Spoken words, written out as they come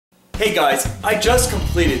Hey guys, I just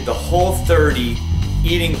completed the Whole30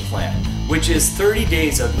 eating plan, which is 30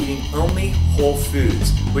 days of eating only whole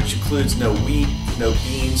foods, which includes no wheat, no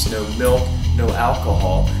beans, no milk, no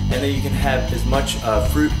alcohol, and then you can have as much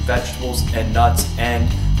fruit, vegetables, and nuts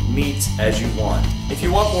and meats as you want. If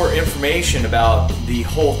you want more information about the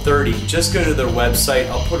Whole30, just go to their website.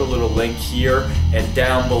 I'll put a little link here and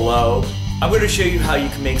down below. I'm going to show you how you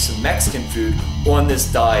can make some Mexican food on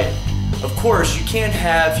this diet. Of course, you can't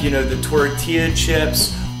have, the tortilla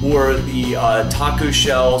chips or the taco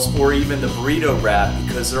shells or even the burrito wrap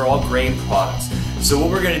because they're all grain products. So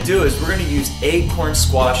what we're going to do is we're going to use acorn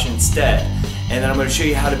squash instead. And then I'm going to show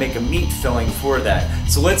you how to make a meat filling for that.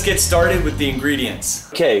 So let's get started with the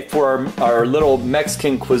ingredients. Okay, for our little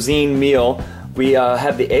Mexican cuisine meal, we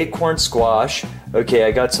have the acorn squash. Okay,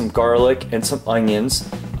 I got some garlic and some onions.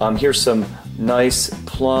 Here's some nice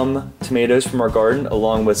plum tomatoes from our garden,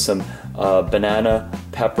 along with some banana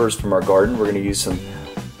peppers from our garden. We're going to use some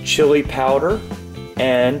chili powder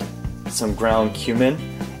and some ground cumin.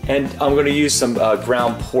 And I'm going to use some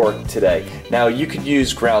ground pork today. Now you could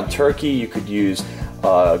use ground turkey, you could use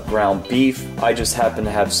ground beef. I just happen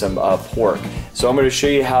to have some pork. So I'm going to show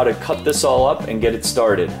you how to cut this all up and get it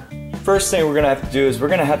started. First thing we're going to have to do is we're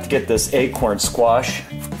going to have to get this acorn squash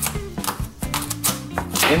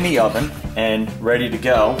in the oven and ready to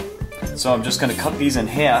go. So I'm just going to cut these in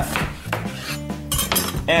half.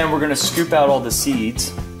 And we're going to scoop out all the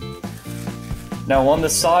seeds. Now on the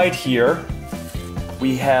side here,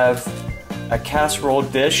 we have a casserole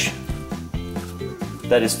dish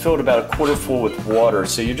that is filled about a quarter full with water.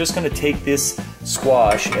 So you're just going to take this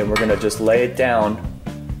squash and we're going to just lay it down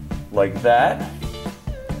like that.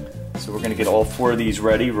 So we're going to get all 4 of these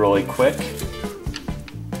ready really quick.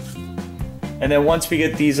 And then once we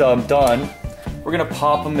get these done, we're going to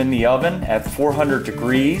pop them in the oven at 400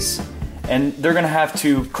 degrees. And they're going to have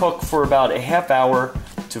to cook for about a half hour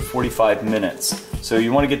to 45 minutes. So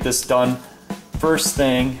you want to get this done first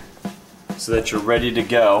thing so that you're ready to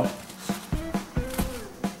go.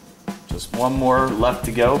 Just one more left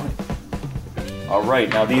to go. Alright,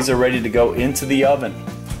 now these are ready to go into the oven.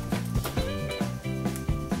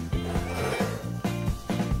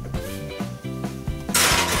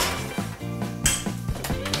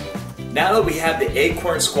 Now that we have the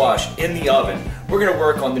acorn squash in the oven, we're going to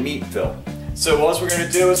work on the meat fill. So what we're going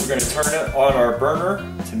to do is we're going to turn it on our burner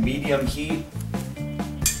to medium heat.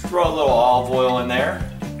 Throw a little olive oil in there.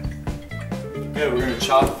 Good, we're going to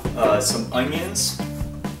chop some onions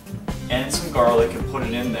and some garlic and put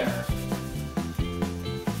it in there.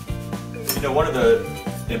 One of the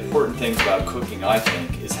important things about cooking, I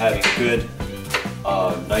think, is having good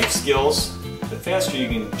knife skills. The faster you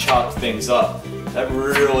can chop things up, that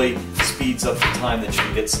really speeds up the time that you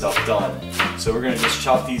can get stuff done. So we're going to just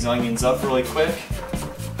chop these onions up really quick.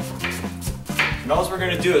 And all we're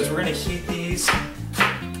going to do is we're going to heat these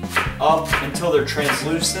up until they're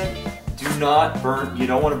translucent. Do not burn, you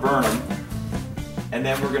don't want to burn them. And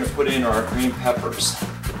then we're going to put in our green peppers.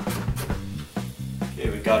 Okay,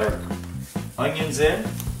 we got our onions in.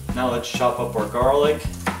 Now let's chop up our garlic.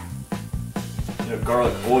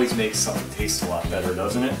 Garlic always makes something taste a lot better,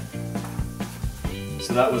 doesn't it?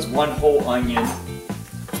 So that was 1 whole onion,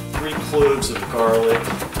 3 cloves of garlic,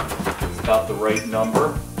 about the right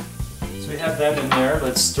number. So we have them in there.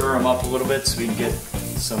 Let's stir them up a little bit so we can get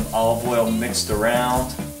some olive oil mixed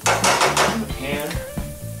around in the pan.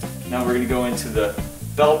 Now we're going to go into the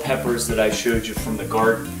bell peppers that I showed you from the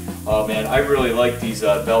garden. Oh man, I really like these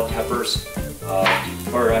bell peppers,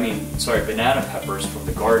 banana peppers from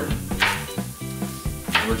the garden.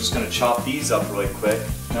 And we're just going to chop these up really quick.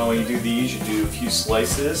 Now when you do these, you do a few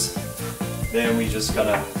slices. Then we just going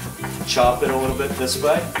to chop it a little bit this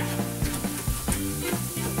way.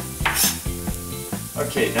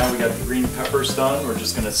 Okay, now we got the green peppers done. We're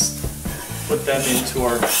just going to put them into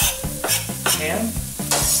our pan.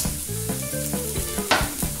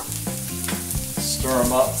 Stir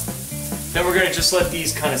them up. Then we're going to just let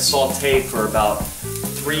these kind of saute for about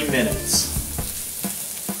 3 minutes.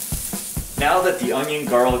 Now that the onion,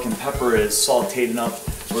 garlic, and pepper is sauteed enough,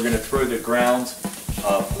 we're going to throw the ground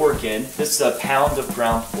pork in. This is a pound of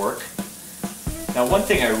ground pork. Now one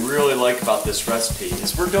thing I really like about this recipe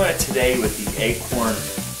is we're doing it today with the acorn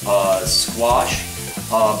squash,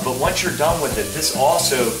 but once you're done with it, this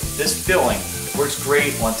filling works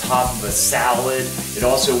great on top of a salad. It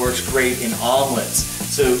also works great in omelets.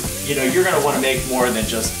 So you're going to want to make more than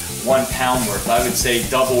just 1 pound worth. I would say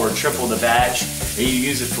double or triple the batch, and you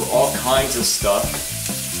use it for all kinds of stuff.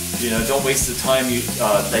 Don't waste the time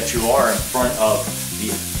that you are in front of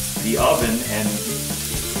the oven and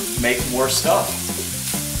make more stuff.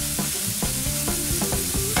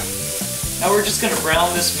 Now we're just going to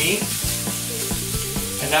brown this meat.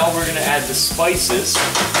 And now we're going to add the spices.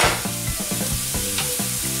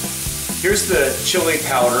 Here's the chili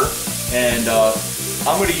powder, and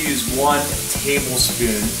I'm going to use 1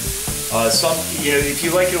 tablespoon. If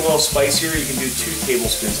you like it a little spicier, you can do 2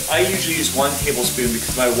 tablespoons. I usually use 1 tablespoon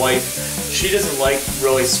because my wife, she doesn't like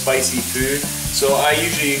really spicy food. So I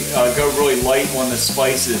usually go really light on the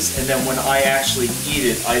spices, and then when I actually eat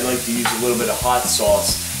it, I like to use a little bit of hot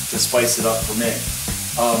sauce to spice it up for me.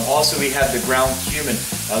 Also, we have the ground cumin.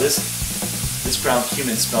 This ground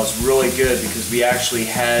cumin smells really good because we actually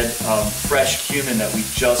had fresh cumin that we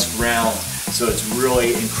just ground, so it's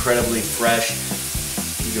really incredibly fresh.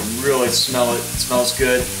 You can really smell it. It smells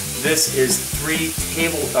good. This is 3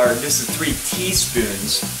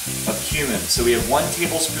 teaspoons of cumin. So we have 1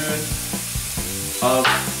 tablespoon of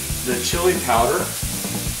the chili powder,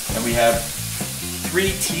 and we have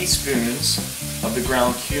 3 teaspoons of the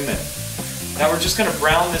ground cumin. Now we're just going to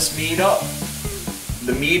brown this meat up.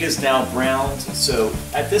 The meat is now browned, so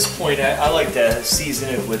at this point I like to season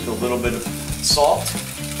it with a little bit of salt,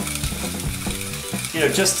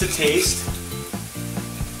 just to taste,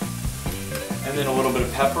 and then a little bit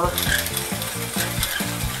of pepper.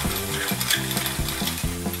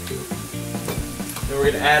 Then we're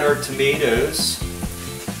going to add our tomatoes.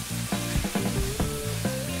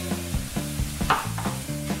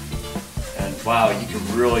 And wow, you can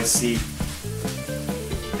really see.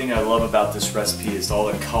 The thing I love about this recipe is all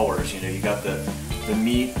the colors. You got the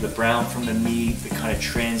meat, the brown from the meat, the kind of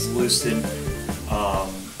translucent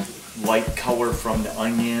light color from the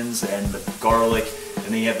onions and the garlic, and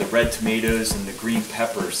then you have the red tomatoes and the green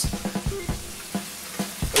peppers.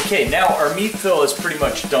 Okay, now our meat fill is pretty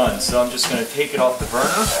much done, so I'm just going to take it off the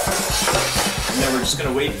burner, and then we're just going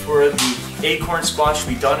to wait for the acorn squash to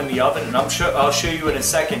be done in the oven, and I'll show you in a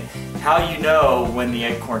second how you know when the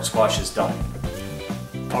acorn squash is done.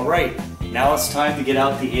 Alright, now it's time to get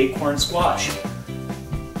out the acorn squash. So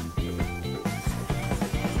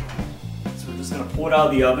we're just going to pull it out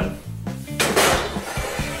of the oven.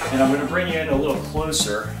 And I'm going to bring you in a little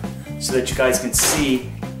closer so that you guys can see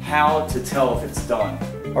how to tell if it's done.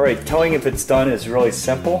 Alright, telling if it's done is really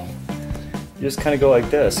simple. You just kind of go like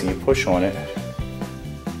this and you push on it.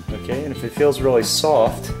 Okay, and if it feels really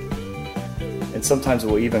soft, and sometimes it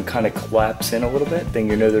will even kind of collapse in a little bit, then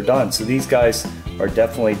you know they're done. So these guys are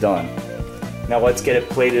definitely done. Now let's get it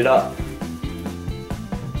plated up.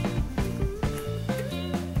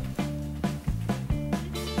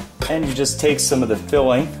 And you just take some of the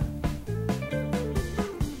filling,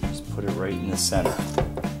 just put it right in the center.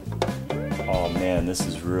 Oh man, this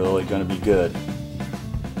is really going to be good.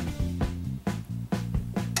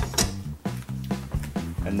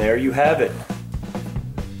 And there you have it,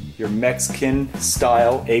 your Mexican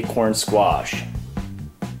style acorn squash.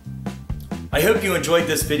 I hope you enjoyed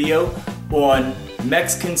this video on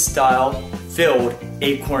Mexican style filled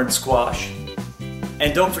acorn squash.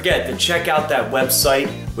 And don't forget to check out that website,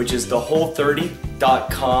 which is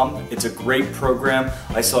thewhole30.com. It's a great program.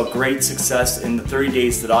 I saw great success in the 30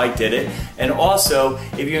 days that I did it. And also,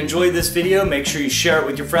 if you enjoyed this video, make sure you share it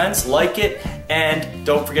with your friends, like it, and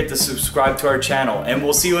don't forget to subscribe to our channel. And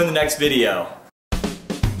we'll see you in the next video.